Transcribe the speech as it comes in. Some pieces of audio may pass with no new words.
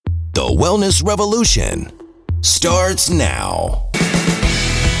The Wellness Revolution starts now.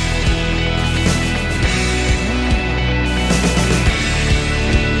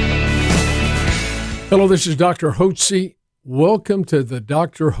 Hello, this is Dr. Hotze. Welcome to the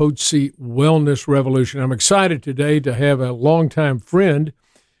Dr. Hotze Wellness Revolution. I'm excited today to have a longtime friend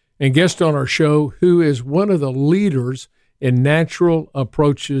and guest on our show who is one of the leaders in natural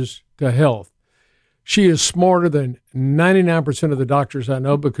approaches to health. She is smarter than 99% of the doctors I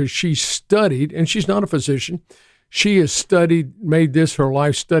know because she studied, and she's not a physician, she has studied, made this her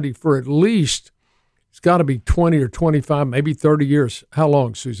life study for at least, it's got to be 20 or 25, maybe 30 years. How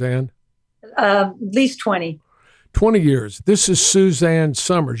long, Suzanne? At least 20. 20 years. This is Suzanne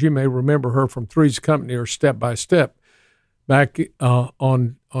Somers. You may remember her from Three's Company or Step by Step back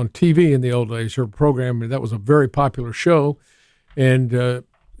on TV in the old days. Her program, that was a very popular show. And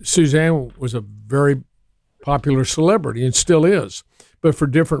Suzanne was a very popular celebrity and still is, but for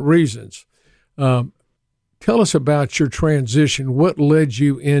different reasons. Tell us about your transition. What led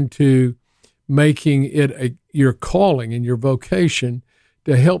you into making it your calling and your vocation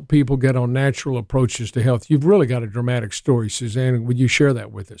to help people get on natural approaches to health? You've really got a dramatic story, Suzanne. Would you share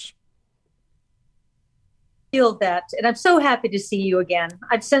that with us? I feel that, and I'm so happy to see you again.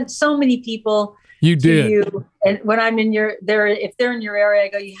 I've sent so many people to you, and when I'm in if they're in your area, I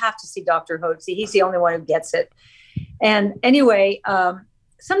go, you have to see Dr. Hotze. He's the only one who gets it. And anyway,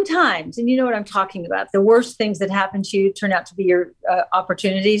 sometimes, and you know what I'm talking about, the worst things that happen to you turn out to be your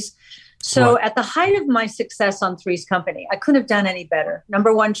opportunities. So At the height of my success on Three's Company, I couldn't have done any better.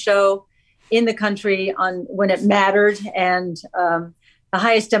 Number one show in the country on when it mattered, and the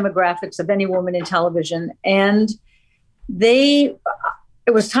highest demographics of any woman in television. And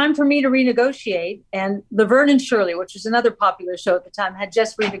it was time for me to renegotiate. And Laverne and Shirley, which was another popular show at the time, had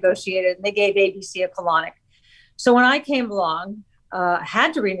just renegotiated, and they gave ABC a colonic. So when I came along,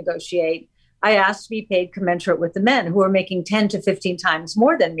 had to renegotiate, I asked to be paid commensurate with the men who were making 10 to 15 times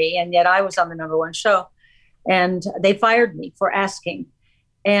more than me. And yet I was on the number one show, and they fired me for asking.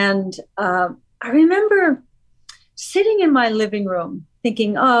 And I remember sitting in my living room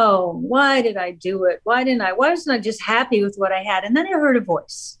thinking, oh, why did I do it? Why wasn't I just happy with what I had? And then I heard a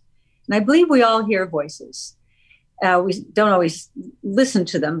voice, and I believe we all hear voices. We don't always listen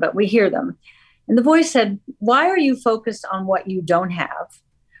to them, but we hear them. And the voice said, why are you focused on what you don't have?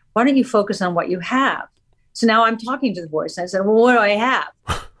 Why don't you focus on what you have? So now I'm talking to the voice. And I said, well, what do I have?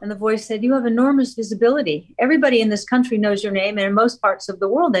 And the voice said, you have enormous visibility. Everybody in this country knows your name, and in most parts of the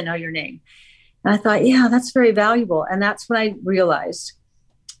world, they know your name. And I thought, yeah, that's very valuable. And that's when I realized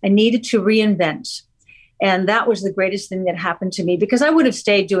I needed to reinvent. And that was the greatest thing that happened to me, because I would have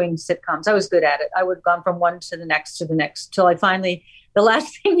stayed doing sitcoms. I was good at it. I would have gone from one to the next till I finally, the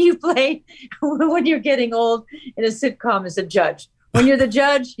last thing you play when you're getting old in a sitcom is a judge. When you're the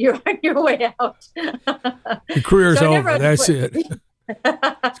judge, you're on your way out. Your career's over. That's it.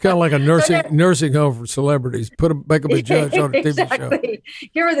 It's kind of like a nursing home for celebrities. Make them a judge on a TV show.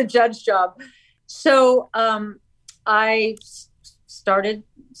 Give her the judge job. So I started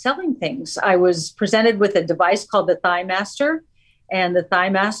selling things. I was presented with a device called the Thigh Master, and the Thigh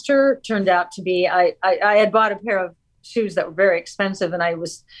Master turned out to be, I had bought a pair of shoes that were very expensive, and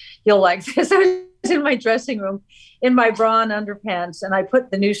you'll like this. I was in my dressing room in my bra and underpants, and I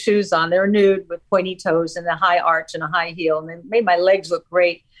put the new shoes on. They were nude with pointy toes and a high arch and a high heel, and they made my legs look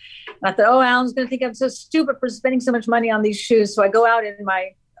great. And I thought, oh, Alan's going to think I'm so stupid for spending so much money on these shoes. So I go out in my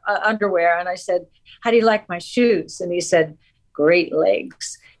underwear, and I said, how do you like my shoes? And he said, great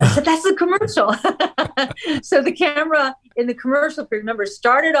legs. I said, that's the commercial. So the camera in the commercial, if you remember,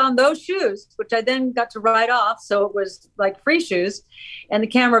 started on those shoes, which I then got to write off. So it was like free shoes. And the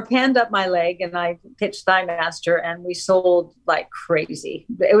camera panned up my leg, and I pitched Thigh Master, and we sold like crazy.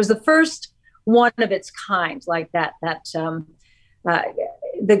 It was the first one of its kind like that.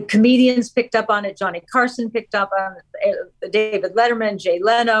 The comedians picked up on it. Johnny Carson picked up on it. David Letterman, Jay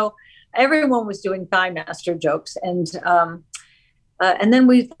Leno. Everyone was doing Thigh Master jokes. And then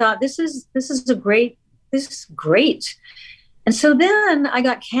we thought, this is great. And so then I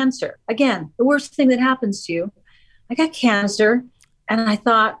got cancer. Again, the worst thing that happens to you. I got cancer, and I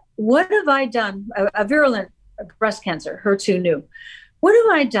thought, what have I done? A virulent breast cancer, HER2/neu. What have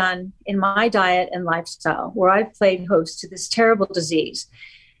I done in my diet and lifestyle where I've played host to this terrible disease?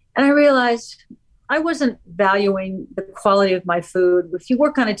 And I realized I wasn't valuing the quality of my food. If you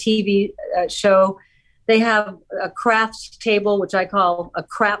work on a TV show, they have a crafts table, which I call a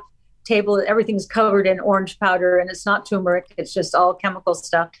crap table. Everything's covered in orange powder, and it's not turmeric. It's just all chemical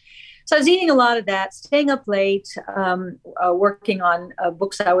stuff. So I was eating a lot of that, staying up late, working on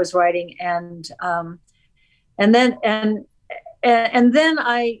books I was writing, and then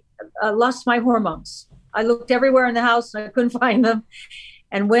I lost my hormones. I looked everywhere in the house and I couldn't find them,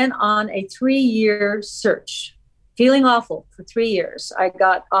 and went on a 3-year search, feeling awful for 3 years. I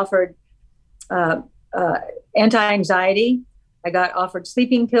got offered anti-anxiety. I got offered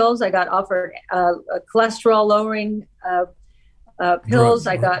sleeping pills. I got offered cholesterol lowering pills.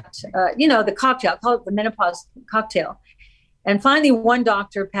 I got, the cocktail, call it the menopause cocktail. And finally, one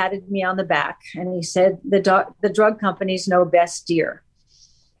doctor patted me on the back and he said, the drug companies know best, dear.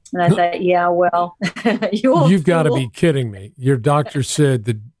 And I thought, yeah, well, you've got to be kidding me. Your doctor said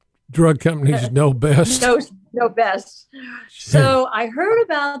the drug companies know best. Know best. So I heard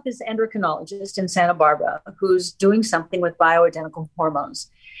about this endocrinologist in Santa Barbara who's doing something with bioidentical hormones.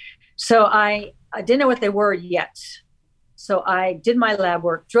 So I didn't know what they were yet. So I did my lab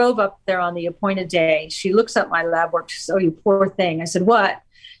work, drove up there on the appointed day. She looks up my lab work. She says, "Oh, you poor thing." I said, "What?"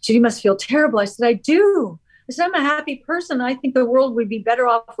 She said, "You must feel terrible." I said, "I do." I said, "I'm a happy person. I think the world would be better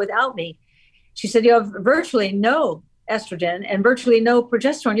off without me." She said, "You have virtually no estrogen and virtually no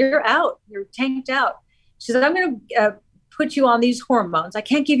progesterone. You're out. You're tanked out." She said, "I'm going to put you on these hormones. I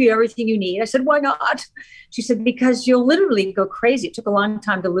can't give you everything you need." I said, "Why not?" She said, "Because you'll literally go crazy. It took a long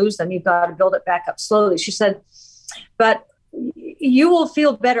time to lose them. You've got to build it back up slowly." She said, "But you will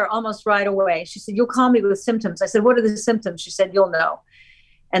feel better almost right away." She said, "You'll call me with symptoms." I said, "What are the symptoms?" She said, "You'll know."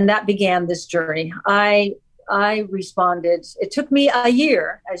 And that began this journey. I responded. It took me a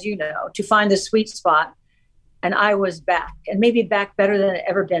year, as you know, to find the sweet spot. And I was back, and maybe back better than it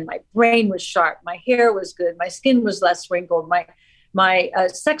ever been. My brain was sharp. My hair was good. My skin was less wrinkled. My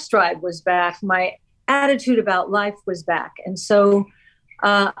sex drive was back. My attitude about life was back. And so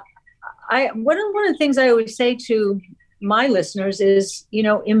one of the things I always say to my listeners is,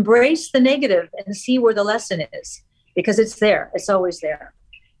 embrace the negative and see where the lesson is, because it's there. It's always there.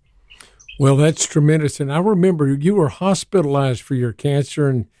 Well, that's tremendous. And I remember you were hospitalized for your cancer,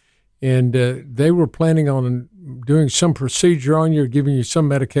 and they were planning on doing some procedure on you, or giving you some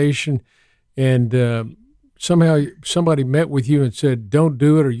medication, and somehow somebody met with you and said, "Don't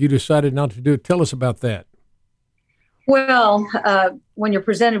do it," or you decided not to do it. Tell us about that. Well, when you're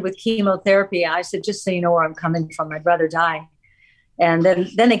presented with chemotherapy, I said, just so you know where I'm coming from, I'd rather die. And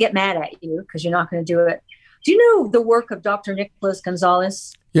then they get mad at you because you're not going to do it. Do you know the work of Dr. Nicholas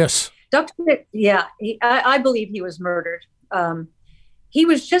Gonzalez? Yes. I believe he was murdered. He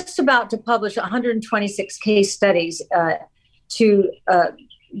was just about to publish 126 case studies to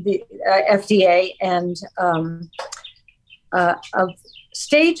the FDA and of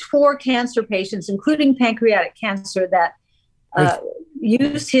stage 4 cancer patients, including pancreatic cancer, that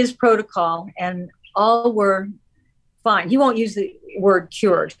used his protocol, and all were fine. He won't use the word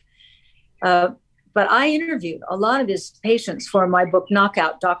cured. But I interviewed a lot of his patients for my book,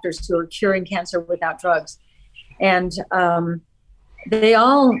 Knockout: Doctors Who Are Curing Cancer Without Drugs. And they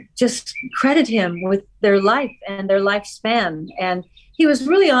all just credit him with their life and their lifespan. And he was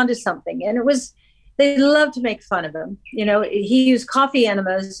really onto something. And they loved to make fun of him. He used coffee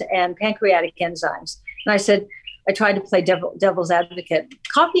enemas and pancreatic enzymes. And I tried to play devil's advocate.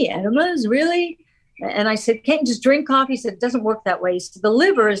 Coffee enemas, really? And I said, "Can't you just drink coffee?" He said, "It doesn't work that way." He said, "The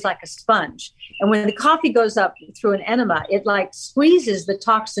liver is like a sponge. And when the coffee goes up through an enema, it like squeezes the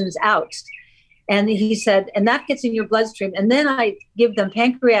toxins out." And he said, and that gets in your bloodstream. And then I give them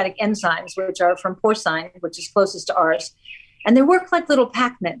pancreatic enzymes, which are from porcine, which is closest to ours. And they work like little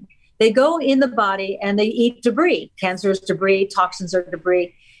Pac-Men. They go in the body and they eat debris. Cancer is debris, toxins are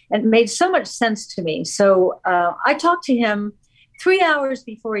debris. And it made so much sense to me. So I talked to him 3 hours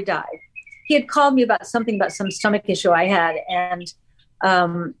before he died. He had called me about some stomach issue I had, and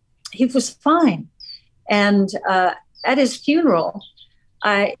he was fine. And at his funeral,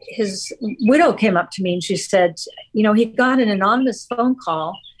 his widow came up to me and she said, he got an anonymous phone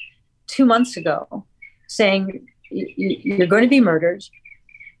call 2 months ago saying, "You're going to be murdered.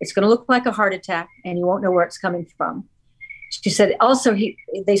 It's going to look like a heart attack, and you won't know where it's coming from." She said, also,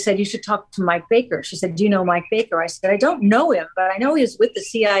 they said, "You should talk to Mike Baker." She said, "Do you know Mike Baker?" I said, "I don't know him, but I know he was with the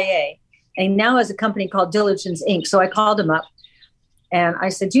CIA. And he now has a company called Diligence Inc." So I called him up and I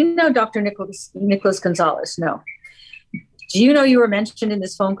said, "Do you know Dr. Nicholas Gonzalez?" "No." "Do you know you were mentioned in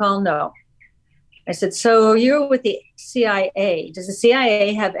this phone call?" "No." I said, "So you're with the CIA. Does the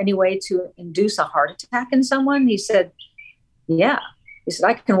CIA have any way to induce a heart attack in someone?" He said, "Yeah." He said,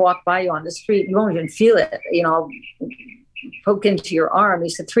 "I can walk by you on the street. You won't even feel it. I'll poke into your arm." He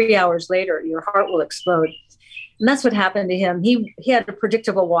said, 3 hours later, your heart will explode. And that's what happened to him. He had a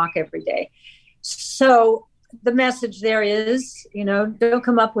predictable walk every day. So the message there is, don't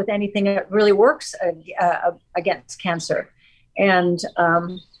come up with anything that really works against cancer. And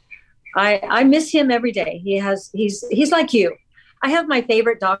I miss him every day. He's like you. I have my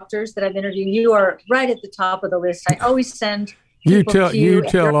favorite doctors that I've interviewed. You are right at the top of the list. I always send you people to you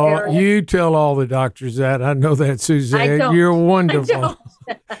tell all the doctors that. I know that, Suzanne. You're wonderful.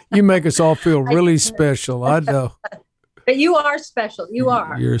 You make us all feel really special. I know. But you are special. You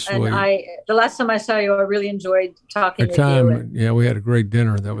are. You're sweet. And the last time I saw you, I really enjoyed talking with you. Yeah, we had a great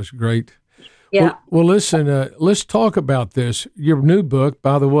dinner. That was great. Yeah. Well, listen, let's talk about this. Your new book,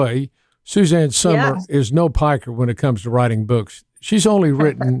 by the way, Suzanne Sommer is no piker when it comes to writing books. She's only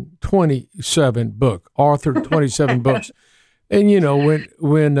written 27 books, authored 27 books. And, you know,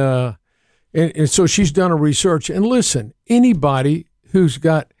 and so she's done a research. And listen, anybody who's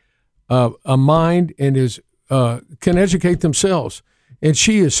got a mind and can educate themselves. And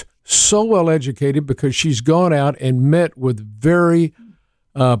she is so well educated because she's gone out and met with very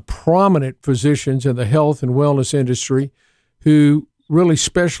prominent physicians in the health and wellness industry who really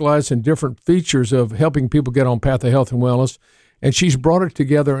specialize in different features of helping people get on path of health and wellness. And she's brought it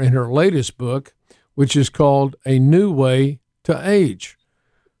together in her latest book, which is called A New Way to Age.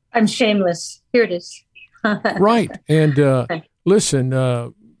 I'm shameless. Here it is. Right. And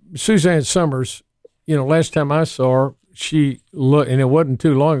listen, Suzanne Somers, you know, last time I saw her, she looked, and it wasn't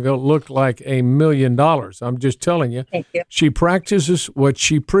too long ago, looked like $1 million. I'm just telling you. Thank you. She practices what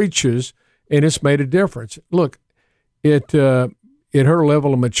she preaches, and it's made a difference. Look, at her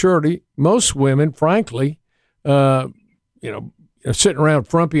level of maturity, most women, frankly, sitting around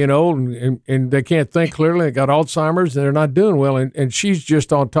frumpy and old, and they can't think clearly. They got Alzheimer's, and they're not doing well. And she's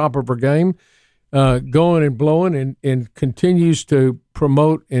just on top of her game, going and blowing, and continues to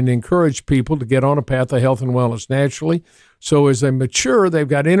promote and encourage people to get on a path of health and wellness naturally. So as they mature, they've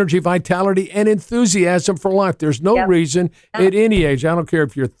got energy, vitality, and enthusiasm for life. There's no reason at any age. I don't care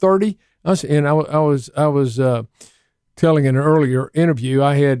if you're 30. And I was telling in an earlier interview,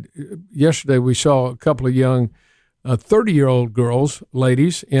 yesterday we saw a couple of young 30-year-old girls,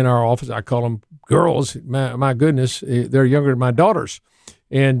 ladies, in our office. I call them girls. My goodness, they're younger than my daughters.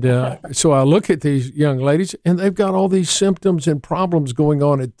 And so I look at these young ladies, and they've got all these symptoms and problems going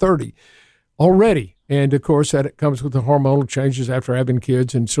on at 30 already. And, of course, that comes with the hormonal changes after having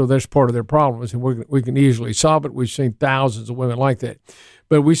kids, and so that's part of their problems, and we can easily solve it. We've seen thousands of women like that.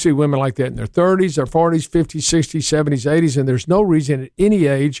 But we see women like that in their 30s, their 40s, 50s, 60s, 70s, 80s, and there's no reason at any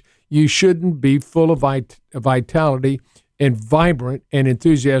age you shouldn't be full of vitality and vibrant and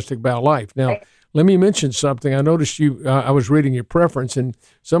enthusiastic about life. Now, let me mention something. I noticed I was reading your preference, and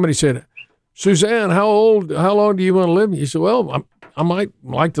somebody said, Suzanne, how long do you want to live? And you said, well, I might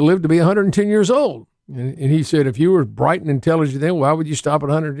like to live to be 110 years old. And he said, if you were bright and intelligent then, why would you stop at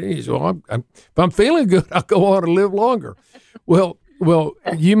 110? He said, well, if I'm feeling good, I'll go on and live longer. Well,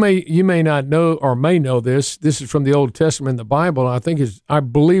 you may not know or may know this. This is from the Old Testament, the Bible. I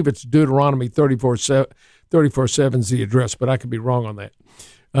believe it's Deuteronomy 34:7 is the address, but I could be wrong on that.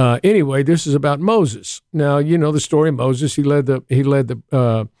 Anyway, this is about Moses. Now, you know the story of Moses. He led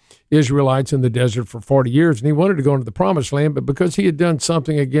the Israelites in the desert for 40 years, and he wanted to go into the Promised Land, but because he had done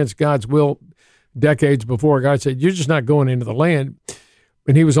something against God's will decades before, God said, you're just not going into the land.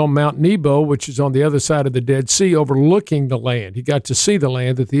 And he was on Mount Nebo, which is on the other side of the Dead Sea, overlooking the land. He got to see the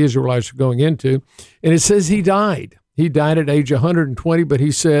land that the Israelites were going into, and it says he died. He died at age 120, but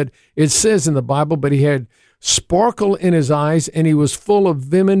it says in the Bible, but he had sparkle in his eyes, and he was full of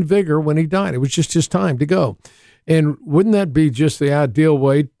vim and vigor when he died. It was just his time to go. And wouldn't that be just the ideal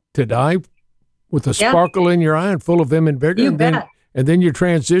way to die, with a sparkle in your eye and full of vim and vigor? And then you're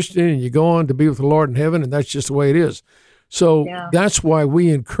transitioning and you go on to be with the Lord in heaven, and that's just the way it is. So that's why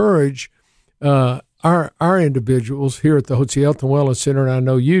we encourage our individuals here at the Hotze Health and Wellness Center, and I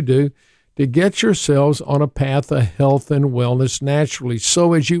know you do, to get yourselves on a path of health and wellness naturally.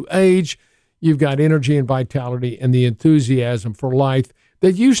 So as you age, you've got energy and vitality and the enthusiasm for life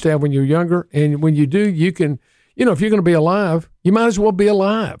that you used to have when you were younger. And when you do, you can, if you're going to be alive, you might as well be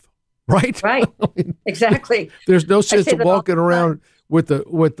alive, right? Right. Exactly. There's no sense of walking around with the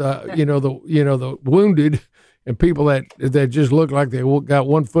wounded and people that just look like they got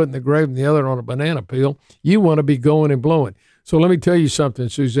one foot in the grave and the other on a banana peel. You want to be going and blowing. So let me tell you something,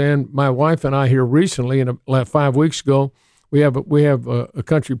 Suzanne. My wife and I here recently, 5 weeks ago, we have a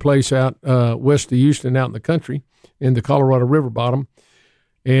country place out west of Houston, out in the country, in the Colorado River bottom,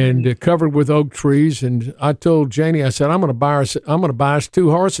 and covered with oak trees. And I told Janie, I said, I'm going to buy us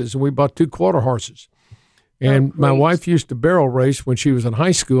 2 horses, and we bought 2 quarter horses. And my wife used to barrel race when she was in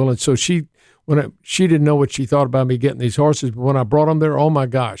high school, and so she didn't know what she thought about me getting these horses, but when I brought them there, oh my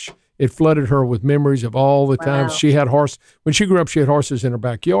gosh, it flooded her with memories of all the times she had horses. When she grew up, she had horses in her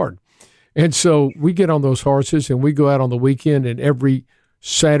backyard. And so we get on those horses and we go out on the weekend, and every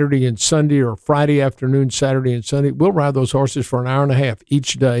Saturday and Sunday, or Friday afternoon, Saturday and Sunday. We'll ride those horses for an hour and a half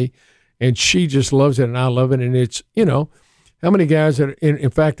each day, and she just loves it, and I love it. And it's, how many guys that, in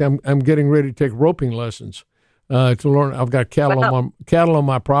fact, I'm getting ready to take roping lessons to learn. I've got cattle on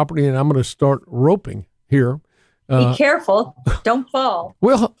my property, and I'm going to start roping here. Be careful, don't fall.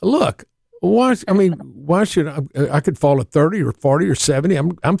 Well, look. Why should I could fall at 30 or 40 or 70.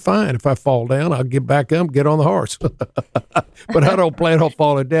 I'm fine. If I fall down, I'll get back up, get on the horse. But I don't plan on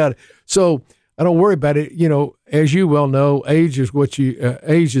falling down. So I don't worry about it. As you well know, age is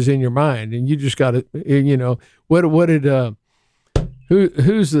age is in your mind, and you just got to, what did,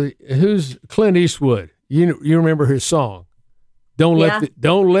 who's Clint Eastwood? You remember his song? Don't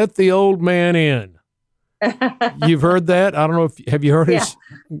let the old man in. You've heard that? I don't know have you heard his?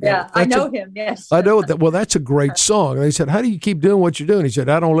 Yeah, I know him. Yes, I know that. Well, that's a great song. And they said, "How do you keep doing what you're doing?" He said,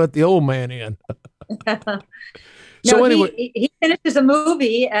 "I don't let the old man in." So anyway, he finishes a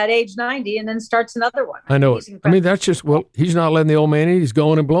movie at age 90 and then starts another one. I know it. That's just he's not letting the old man in. He's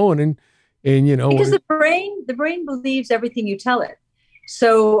going and blowing, and because the brain believes everything you tell it.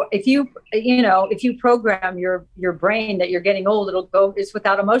 So if you program your brain that you're getting old, it'll go. It's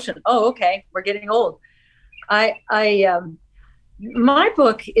without emotion. Oh, okay, we're getting old. My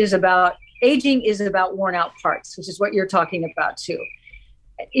book is about aging is about worn out parts, which is what you're talking about too.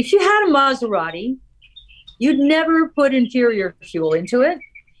 If you had a Maserati, you'd never put inferior fuel into it.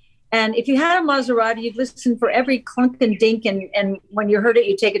 And if you had a Maserati, you'd listen for every clunk and dink. And when you heard it,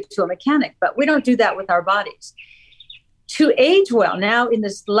 you take it to a mechanic. But we don't do that with our bodies. To age well now in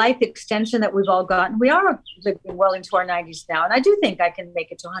this life extension that we've all gotten, we are living well into our 90s now. And I do think I can make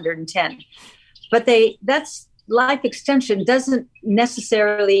it to 110. But that's life extension doesn't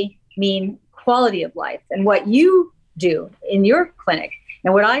necessarily mean quality of life. And what you do in your clinic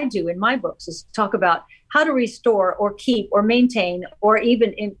and what I do in my books is talk about how to restore or keep or maintain or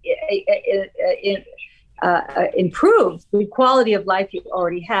even improve the quality of life you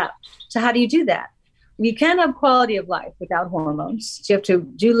already have. So how do you do that? You can't have quality of life without hormones. So you have to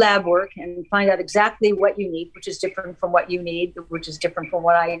do lab work and find out exactly what you need, which is different from what you need, which is different from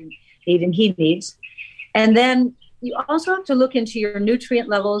what I need and he needs. And then you also have to look into your nutrient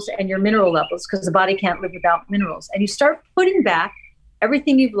levels and your mineral levels because the body can't live without minerals. And you start putting back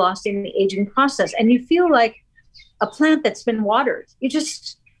everything you've lost in the aging process. And you feel like a plant that's been watered. You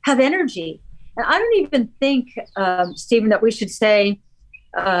just have energy. And I don't even think, Stephen, that we should say,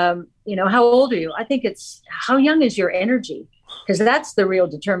 how old are you? I think it's how young is your energy? Because that's the real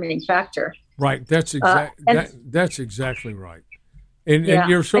determining factor. Right. That's exactly right. And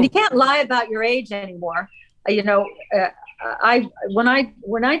you're and you can't lie about your age anymore. When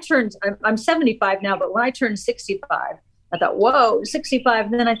I turned, I'm 75 now, but when I turned 65, I thought, whoa, 65.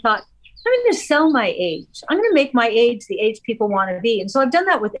 And then I thought, I'm going to sell my age. I'm going to make my age the age people want to be. And so I've done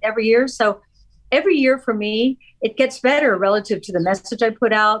that with every year. So every year for me, it gets better relative to the message I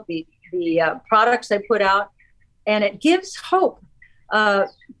put out, the products I put out, and it gives hope.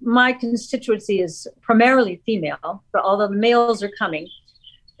 My constituency is primarily female, but although the males are coming,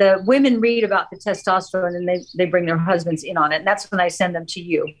 the women read about the testosterone and they bring their husbands in on it. And that's when I send them to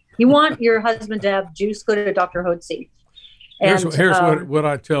you. You want your husband to have juice, go to Dr. Hotze. Here's what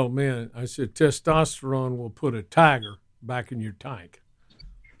I tell men. I said, testosterone will put a tiger back in your tank.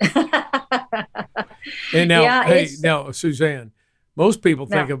 And now, now, Suzanne, most people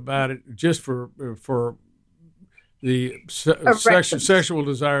think about it just for the sexual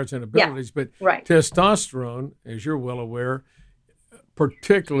desires and abilities, but testosterone, as you're well aware,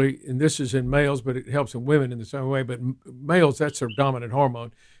 particularly, and this is in males, but it helps in women in the same way, but males, that's their dominant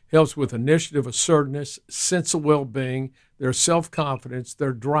hormone, helps with initiative, assertiveness, sense of well-being, their self-confidence,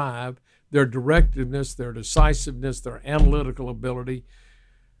 their drive, their directiveness, their decisiveness, their analytical ability.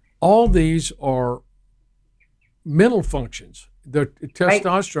 All these are mental functions. The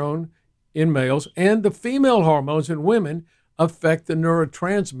testosterone in males and the female hormones in women affect the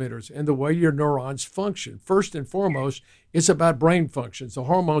neurotransmitters and the way your neurons function. First and foremost, it's about brain functions. The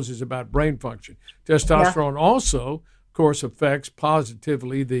hormones is about brain function. Testosterone also, of course, affects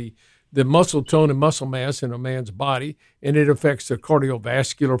positively the muscle tone and muscle mass in a man's body, and it affects the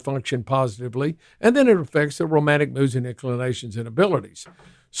cardiovascular function positively, and then it affects the romantic moods and inclinations and abilities.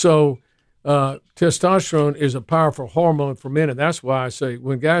 So testosterone is a powerful hormone for men, and that's why I say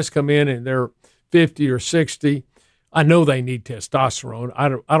when guys come in and they're 50 or 60, I know they need testosterone. I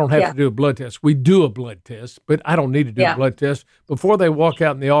don't have to do a blood test. We do a blood test, but I don't need to do a blood test. Before they walk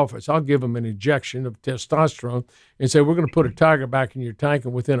out in the office, I'll give them an injection of testosterone and say, we're going to put a tiger back in your tank,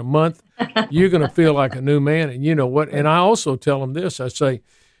 and within a month, you're going to feel like a new man. And you know what? And I also tell them this. I say,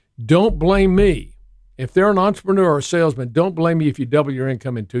 don't blame me if they're an entrepreneur or a salesman, don't blame me if you double your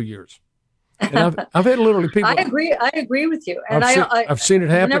income in 2 years. And I've had literally people. I agree with you. And I've seen it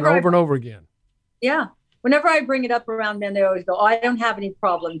happen over and over again. Yeah. Whenever I bring it up around men, they always go, "Oh, I don't have any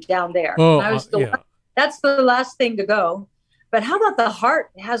problem down there." That's the last thing to go. But how about the heart?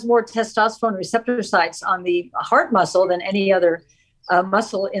 It has more testosterone receptor sites on the heart muscle than any other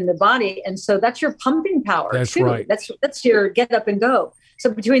muscle in the body. And so that's your pumping power. That's too. right. That's your get up and go.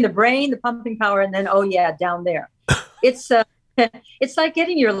 So between the brain, the pumping power, and then, down there, it's like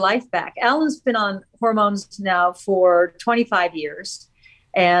getting your life back. Alan's been on hormones now for 25 years.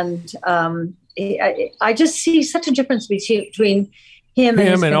 And I just see such a difference between him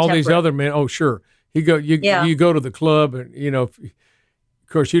and all these other men. Oh, sure. You go to the club, and of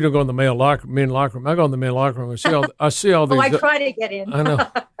course you don't go in the men's locker room. I go in the men's locker room. I see all these. I try to get in. I know,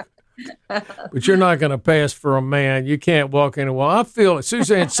 but you're not going to pass for a man. You can't walk in. Well, I feel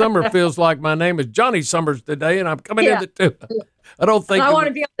Suzanne Somers feels like my name is Johnny Summers today, and I'm coming in the two. I don't think I want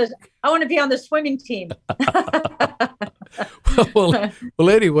to be on the swimming team. well,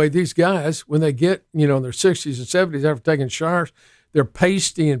 anyway, these guys, when they get in their 60s and 70s after taking showers, they're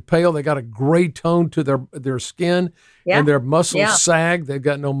pasty and pale. They got a gray tone to their skin, and their muscles sag. They've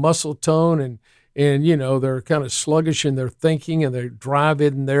got no muscle tone, and they're kind of sluggish in their thinking, and they drive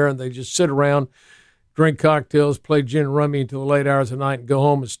in there, and they just sit around, drink cocktails, play gin and rummy until the late hours of the night, and go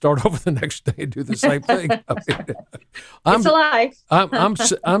home and start over the next day and do the same thing. It's a life. I'm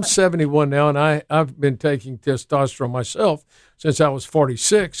 71 now, and I've been taking testosterone myself since I was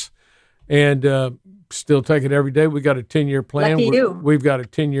 46, and still take it every day. We got a 10-year plan. We've got a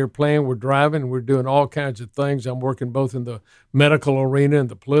 10-year plan. We're driving. We're doing all kinds of things. I'm working both in the medical arena and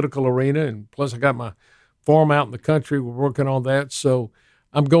the political arena, and plus I got my farm out in the country. We're working on that, so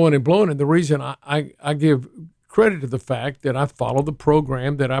I'm going and blowing. And the reason I give credit to the fact that I follow the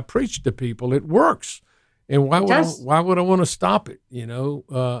program that I preach to people. It works. And why would I want to stop it?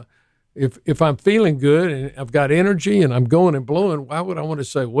 If I'm feeling good and I've got energy and I'm going and blowing, why would I want to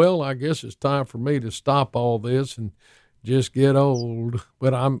say, well, I guess it's time for me to stop all this and just get old?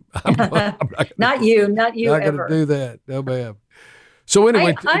 But I'm not you not ever. going to do that. No, ma'am. So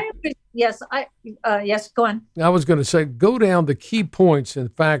anyway, yes, go on. I was going to say, go down the key points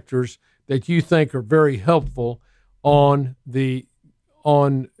and factors that you think are very helpful on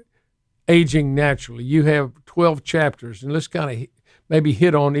aging naturally. You have 12 chapters, and let's kind of maybe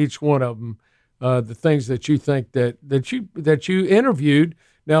hit on each one of them, the things that you think that you interviewed.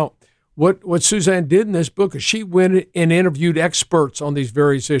 Now, what Suzanne did in this book is she went and interviewed experts on these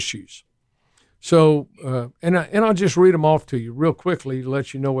various issues. So, and I'll just read them off to you real quickly to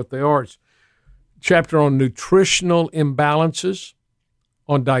let you know what they are. It's a chapter on nutritional imbalances,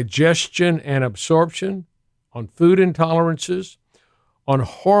 on digestion and absorption, on food intolerances, on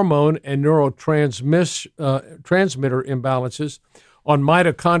hormone and neurotransmitter imbalances, on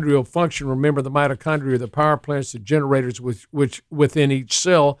mitochondrial function. Remember, the mitochondria are the power plants, the generators which within each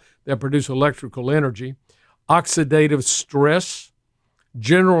cell that produce electrical energy, oxidative stress,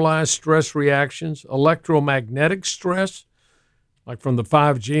 generalized stress reactions, electromagnetic stress, like from the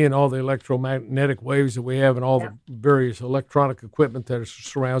 5G and all the electromagnetic waves that we have and all the various electronic equipment that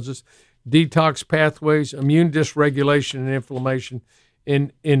surrounds us, detox pathways, immune dysregulation and inflammation,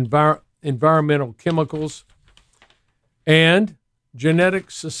 in environmental chemicals, and genetic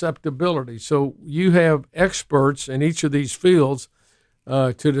susceptibility. So you have experts in each of these fields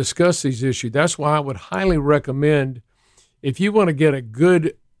to discuss these issues. That's why I would highly recommend, if you want to get a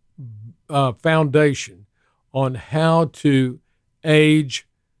good foundation on how to age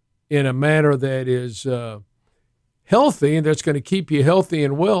in a manner that is healthy and that's going to keep you healthy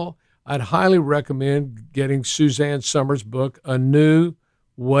and well, I'd highly recommend getting Suzanne Somers' book, A New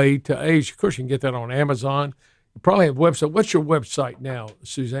Way to Age. Of course, you can get that on Amazon. You probably have a website. What's your website now,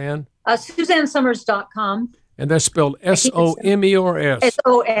 Suzanne? SuzanneSomers.com. And that's spelled S-O-M-E-R-S.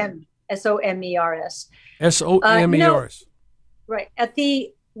 S-O-M-E-R-S. S-O-M-E-R-S. Right.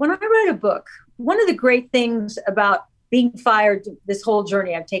 When I write a book, one of the great things about being fired, this whole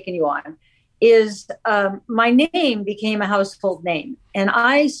journey I've taken you on, is my name became a household name. And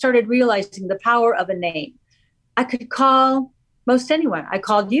I started realizing the power of a name. I could call most anyone. I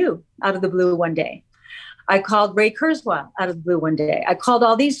called you out of the blue one day. I called Ray Kurzweil out of the blue one day. I called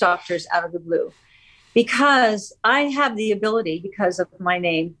all these doctors out of the blue because I have the ability, because of my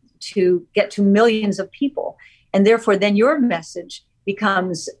name, to get to millions of people. And therefore, then your message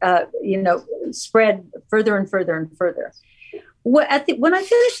becomes, spread further and further and further. When I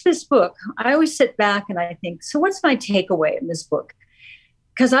finish this book, I always sit back and I think, so what's my takeaway in this book?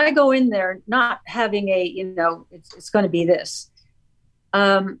 Because I go in there not having it's going to be this.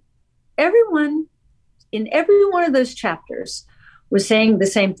 Everyone in every one of those chapters was saying the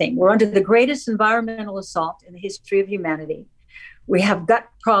same thing. We're under the greatest environmental assault in the history of humanity. We have gut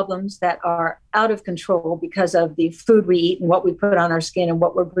problems that are out of control because of the food we eat and what we put on our skin and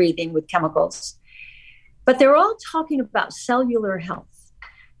what we're breathing with chemicals. But they're all talking about cellular health.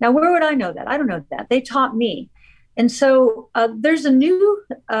 Now, where would I know that? I don't know that. They taught me. And so there's a new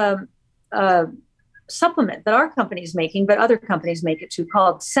supplement that our company is making, but other companies make it too,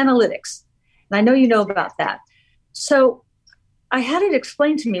 called Senolytics. And I know you know about that. So I had it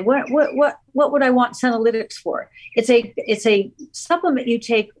explained to me, what would I want Senolytics for? It's a supplement you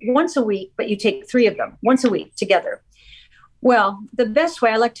take once a week, but you take 3 of them once a week together. Well, the best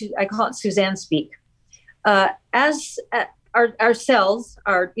way I call it Suzanne speak. As our cells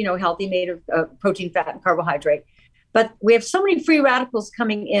are, healthy, made of protein, fat, and carbohydrate, but we have so many free radicals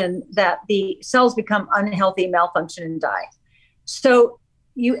coming in that the cells become unhealthy, malfunction, and die. So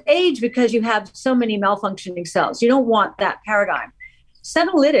you age because you have so many malfunctioning cells. You don't want that paradigm.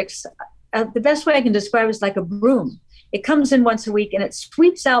 Senolytics, the best way I can describe it is like a broom. It comes in once a week and it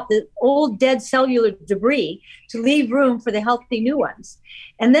sweeps out the old dead cellular debris to leave room for the healthy new ones.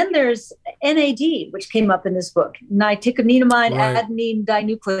 And then there's NAD, which came up in this book, nicotinamide adenine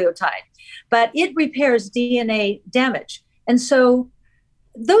dinucleotide. But it repairs DNA damage. And so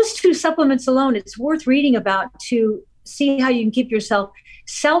those 2 supplements alone, it's worth reading about to see how you can keep yourself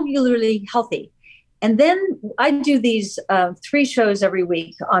cellularly healthy. And then I do these 3 shows every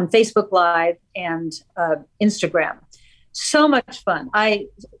week on Facebook Live and Instagram. So much fun.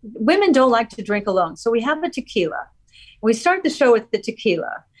 Women don't like to drink alone. So we have a tequila. We start the show with the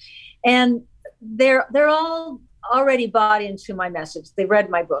tequila. And they're all already bought into my message. They read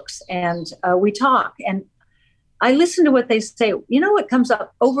my books and we talk. And I listen to what they say. What comes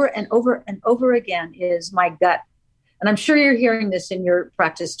up over and over and over again is my gut. And I'm sure you're hearing this in your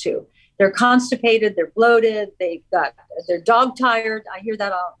practice too. They're constipated, they're bloated, they're dog tired. I hear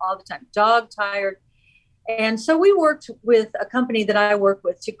that all the time, dog tired. And so we worked with a company that I work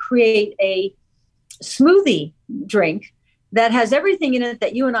with to create a smoothie drink that has everything in it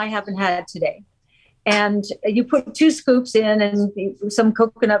that you and I haven't had today. And you put 2 scoops in and some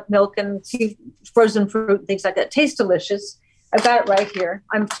coconut milk and frozen fruit, things like that. Tastes delicious. I've got it right here.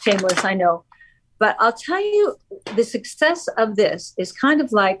 I'm shameless, I know. But I'll tell you, the success of this is kind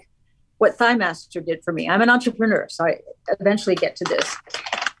of like what ThighMaster did for me. I'm an entrepreneur, so I eventually get to this.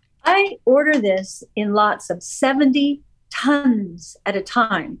 I order this in lots of 70 tons at a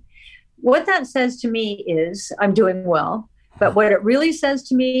time. What that says to me is I'm doing well. But what it really says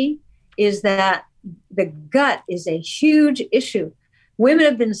to me is that the gut is a huge issue. Women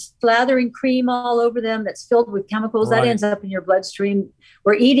have been slathering cream all over them that's filled with chemicals. That ends up in your bloodstream.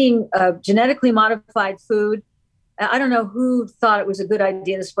 We're eating genetically modified food. I don't know who thought it was a good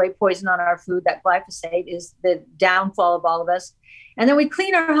idea to spray poison on our food. That glyphosate is the downfall of all of us. And then we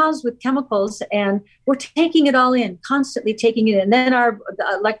clean our house with chemicals and we're taking it all in, constantly taking it in. And then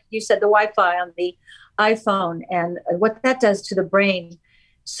like you said, the Wi-Fi on the iPhone and what that does to the brain.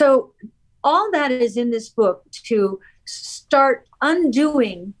 So all that is in this book to start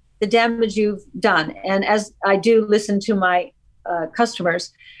undoing the damage you've done. And as I do listen to my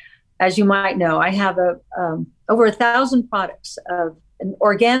customers, as you might know, I have over 1,000 products of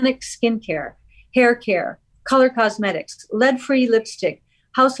organic skincare, hair care, color cosmetics, lead-free lipstick,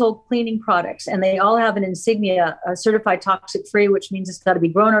 household cleaning products, and they all have an insignia, certified toxic-free, which means it's got to be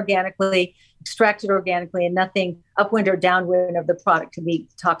grown organically, extracted organically, and nothing upwind or downwind of the product can be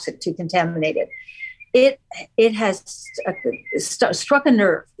toxic to contaminate it. It has struck a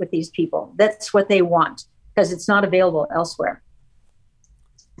nerve with these people. That's what they want because it's not available elsewhere.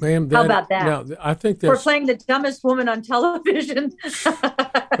 Ma'am, how about that? Now, I think we're playing the dumbest woman on television.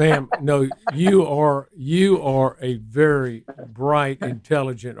 Ma'am, no, you are a very bright,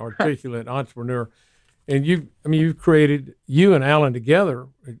 intelligent, articulate entrepreneur, and you and Alan together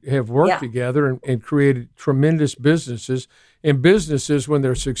have worked together and created tremendous businesses. And businesses, when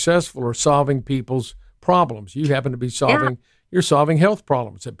they're successful, are solving people's problems. You happen to be you're solving health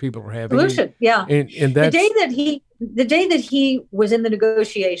problems that people are having. Solution, and that's, the day that he was in the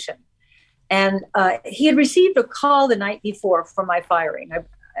negotiation, and he had received a call the night before for my firing.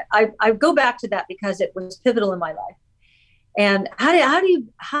 I go back to that because it was pivotal in my life. And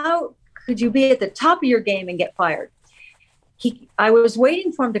how could you be at the top of your game and get fired? I was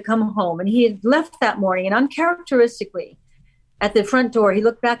waiting for him to come home, and he had left that morning, and uncharacteristically, at the front door, he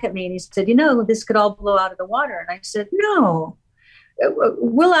looked back at me and he said, this could all blow out of the water. And I said, no,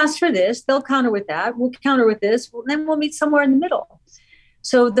 we'll ask for this. They'll counter with that. We'll counter with this. Then we'll meet somewhere in the middle.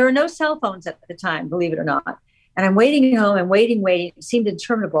 So there are no cell phones at the time, believe it or not. And I'm waiting home and waiting. It seemed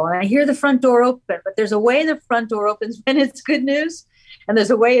interminable. And I hear the front door open, but there's a way the front door opens when it's good news, and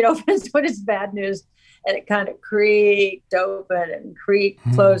there's a way it opens when it's bad news. And it kind of creaked open and creaked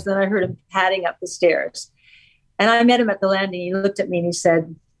closed. Then I heard him padding up the stairs. And I met him at the landing. He looked at me and he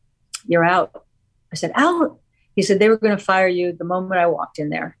said, "You're out." I said, "Out?" He said, "They were going to fire you the moment I walked in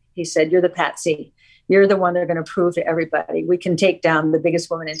there." He said, "You're the patsy. You're the one they're going to prove to everybody. We can take down the biggest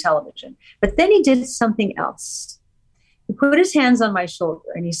woman in television." But then he did something else. He put his hands on my shoulder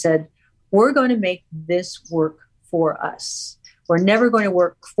and he said, "We're going to make this work for us. We're never going to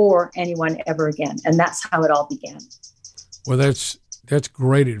work for anyone ever again." And that's how it all began. Well, that's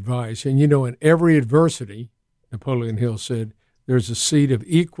great advice. And, in every adversity, Napoleon Hill said, there's a seed of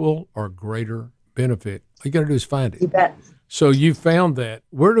equal or greater benefit. All you got to do is find it. You bet. So you found that.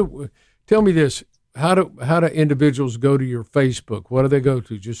 Tell me this. How do individuals go to your Facebook? What do they go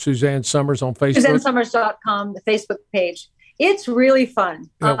to? Just Suzanne Somers on Facebook? SuzanneSomers.com, the Facebook page. It's really fun.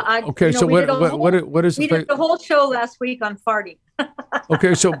 Okay, so what is we did the whole show last week on farting.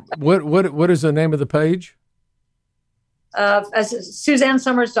 Okay, so what is the name of the page?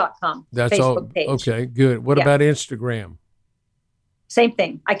 SuzanneSomers.com. That's Facebook all. Page. Okay, good. What about Instagram? Same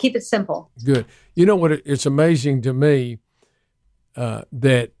thing. I keep it simple. Good. You know what? It's amazing to me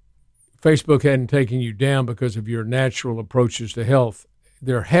that Facebook hadn't taken you down because of your natural approaches to health.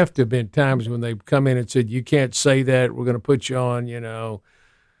 There have to have been times when they've come in and said, "You can't say that. We're going to put you on, I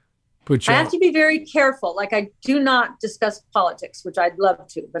have to be very careful. Like, I do not discuss politics, which I'd love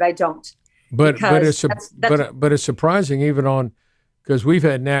to, but I don't. But it's surprising even on, because we've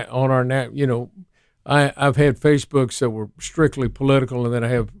had I've had Facebooks that were strictly political, and then I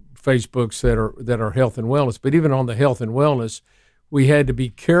have Facebooks that are health and wellness. But even on the health and wellness, we had to be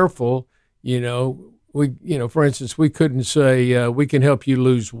careful. For instance, we couldn't say we can help you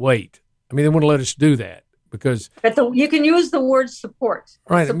lose weight. I mean, they wouldn't let us do that because. But you can use the word support.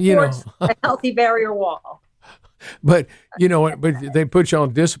 Right. Support a healthy barrier wall. But but they put you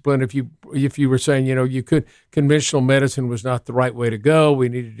on discipline if you were saying conventional medicine was not the right way to go. We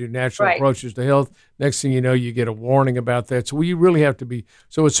need to do natural approaches to health. Next thing you know, you get a warning about that. So you really have to be.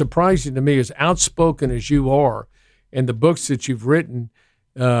 So it's surprising to me, as outspoken as you are, and the books that you've written.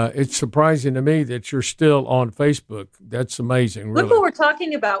 It's surprising to me that you're still on Facebook. That's amazing. Really. Look what we're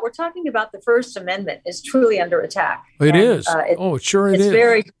talking about. We're talking about the First Amendment is truly under attack. It is. Sure it is. It's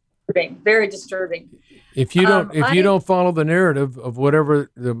very disturbing. Very disturbing. If you don't follow the narrative of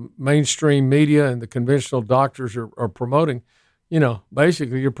whatever the mainstream media and the conventional doctors are promoting,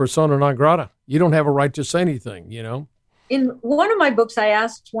 basically you're persona non grata. You don't have a right to say anything. In one of my books, I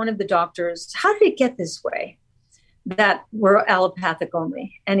asked one of the doctors, "How did it get this way that we're allopathic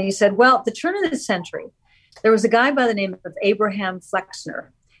only?" And he said, "Well, at the turn of the century, there was a guy by the name of Abraham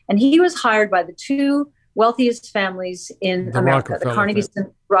Flexner, and he was hired by the two wealthiest families in America, the Carnegie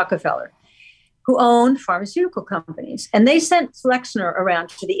and Rockefeller, who owned pharmaceutical companies. And they sent Flexner around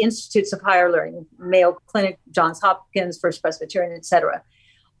to the institutes of higher learning, Mayo Clinic, Johns Hopkins, First Presbyterian, et cetera,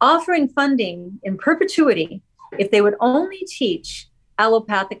 offering funding in perpetuity if they would only teach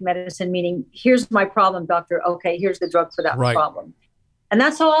allopathic medicine, meaning, here's my problem, doctor. Okay, here's the drug for that problem." And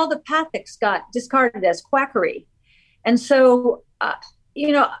that's how all the pathics got discarded as quackery. And so,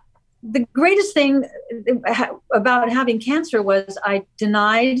 the greatest thing about having cancer was I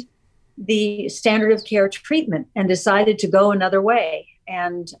denied the standard of care treatment and decided to go another way.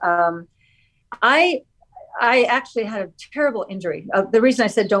 And I actually had a terrible injury. The reason I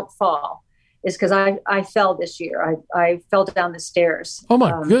said don't fall is because I fell this year. I fell down the stairs. Oh,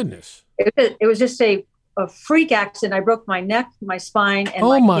 my goodness. It was just a freak accident. I broke my neck, my spine, and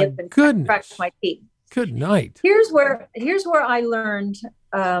my hip, and cracked my teeth. Good night. Here's where I learned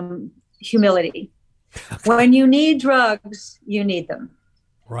humility. When you need drugs, you need them.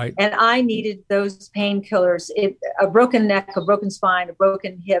 Right. And I needed those painkillers. A broken neck, a broken spine, a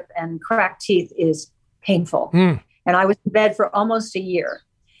broken hip, and cracked teeth is painful. And I was in bed for almost a year.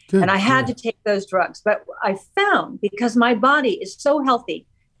 Good. And I had to take those drugs. But I found, because my body is so healthy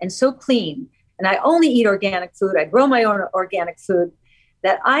and so clean, and I only eat organic food, I grow my own organic food,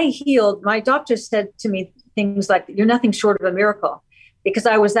 that I healed. My doctor said to me things like, "You're nothing short of a miracle," because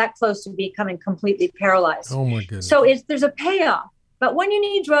I was that close to becoming completely paralyzed. Oh, my goodness. So there's a payoff. But when you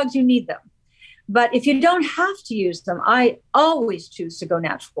need drugs, you need them. But if you don't have to use them, I always choose to go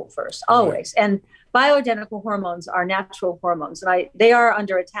natural first, always. Right. And bioidentical hormones are natural hormones, and they are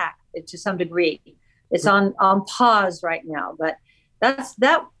under attack to some degree. It's on pause right now, but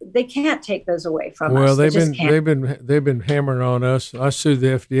they can't take those away from us. Well, they've been hammering on us. I sued the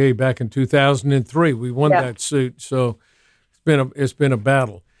FDA back in 2003. We won that suit, so it's been a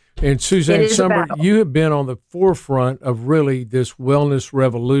battle. And Suzanne Somers, you have been on the forefront of really this wellness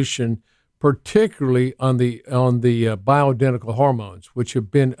revolution, particularly on the bioidentical hormones, which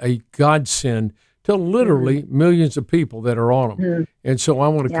have been a godsend to literally millions of people that are on them. Mm-hmm. And so I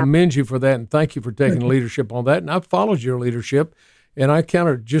want to commend you for that and thank you for taking leadership on that. And I've followed your leadership, and I count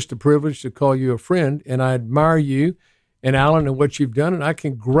it just a privilege to call you a friend, and I admire you and Alan and what you've done, and I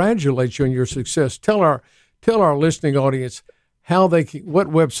congratulate you on your success. Tell our listening audience how what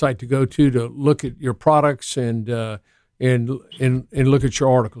website to go to look at your products and look at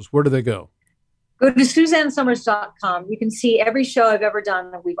your articles. Where do they go? Go to SuzanneSomers.com. You can see every show I've ever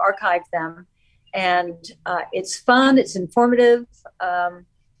done. We've archived them, and it's fun. It's informative. When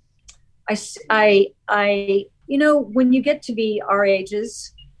you get to be our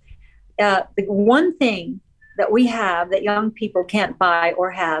ages, the one thing that we have that young people can't buy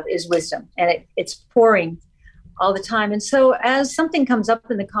or have is wisdom, and it's pouring all the time. And so as something comes up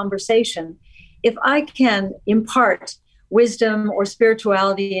in the conversation, if I can impart wisdom or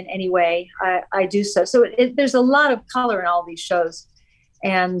spirituality in any way, I do so. So there's a lot of color in all these shows.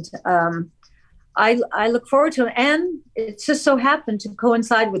 And I look forward to it. And it just so happened to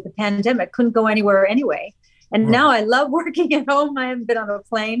coincide with the pandemic. Couldn't go anywhere anyway. And now I love working at home. I haven't been on a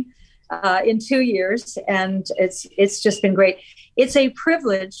plane in 2 years. And it's just been great. It's a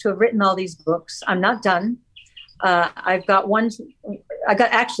privilege to have written all these books. I'm not done. I've got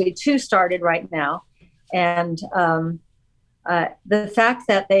actually 2 started right now. And the fact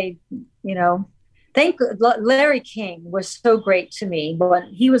that they, Larry King was so great to me when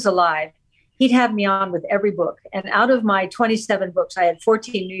he was alive. He'd have me on with every book. And out of my 27 books, I had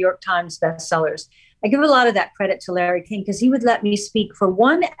 14 New York Times bestsellers. I give a lot of that credit to Larry King because he would let me speak for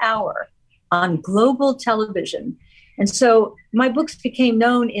 1 hour on global television. And so my books became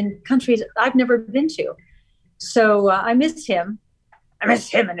known in countries I've never been to. So I miss him. I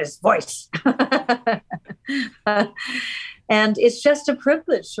miss him and his voice. And it's just a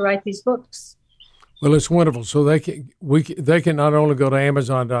privilege to write these books. Well, it's wonderful. So they can not only go to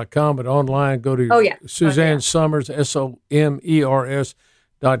Amazon.com, but online, go to Suzanne Somers,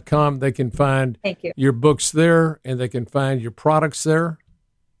 SOMERS.com. They can find your books there, and they can find your products there.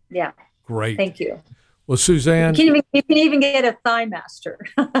 Yeah. Great. Thank you. Well, Suzanne. You can even get a Thigh Master.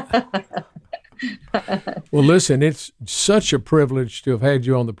 Well, listen, it's such a privilege to have had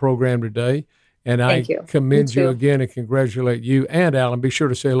you on the program today. And I commend you again and congratulate you and Alan. Be sure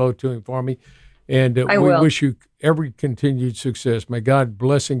to say hello to him for me. And we wish you every continued success. May God's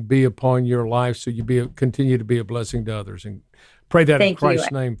blessing be upon your life so you continue to be a blessing to others. And pray that in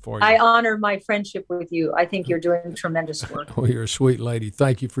Christ's name for you. I honor my friendship with you. I think you're doing tremendous work. Oh, you're a sweet lady.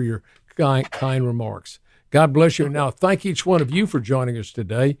 Thank you for your kind remarks. God bless you. Now, thank each one of you for joining us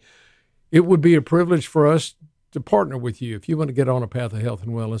today. It would be a privilege for us to partner with you. If you want to get on a path of health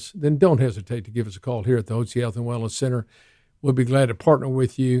and wellness, then don't hesitate to give us a call here at the Hotze Health and Wellness Center. We'll be glad to partner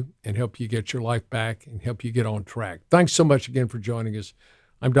with you and help you get your life back and help you get on track. Thanks so much again for joining us.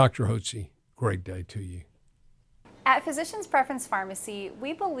 I'm Dr. Hotze. Great day to you. At Physicians Preference Pharmacy,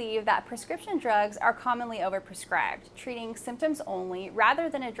 we believe that prescription drugs are commonly overprescribed, treating symptoms only rather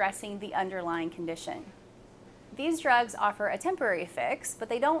than addressing the underlying condition. These drugs offer a temporary fix, but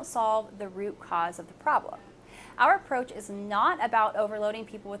they don't solve the root cause of the problem. Our approach is not about overloading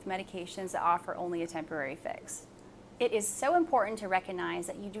people with medications that offer only a temporary fix. It is so important to recognize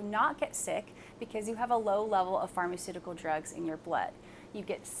that you do not get sick because you have a low level of pharmaceutical drugs in your blood. You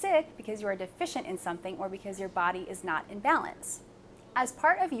get sick because you are deficient in something or because your body is not in balance. As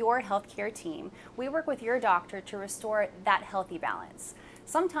part of your healthcare team, we work with your doctor to restore that healthy balance.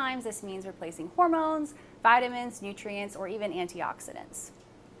 Sometimes this means replacing hormones, vitamins, nutrients, or even antioxidants.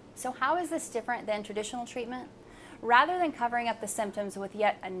 So how is this different than traditional treatment? Rather than covering up the symptoms with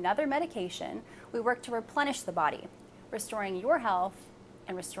yet another medication, we work to replenish the body, restoring your health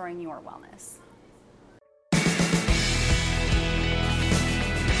and restoring your wellness.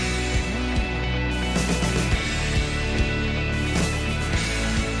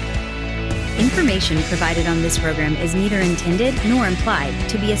 Information provided on this program is neither intended nor implied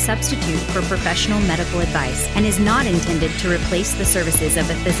to be a substitute for professional medical advice and is not intended to replace the services of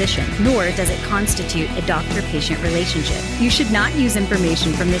a physician, nor does it constitute a doctor-patient relationship. You should not use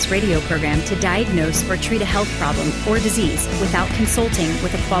information from this radio program to diagnose or treat a health problem or disease without consulting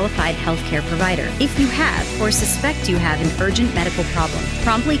with a qualified healthcare provider. If you have or suspect you have an urgent medical problem,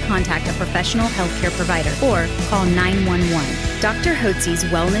 promptly contact a professional healthcare provider or call 911. Dr. Hotze's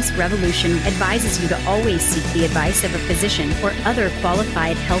Wellness Revolution advises you to always seek the advice of a physician or other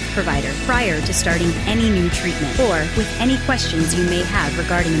qualified health provider prior to starting any new treatment or with any questions you may have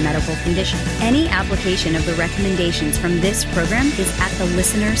regarding a medical condition. Any application of the recommendations from this program is at the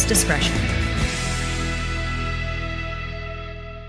listener's discretion.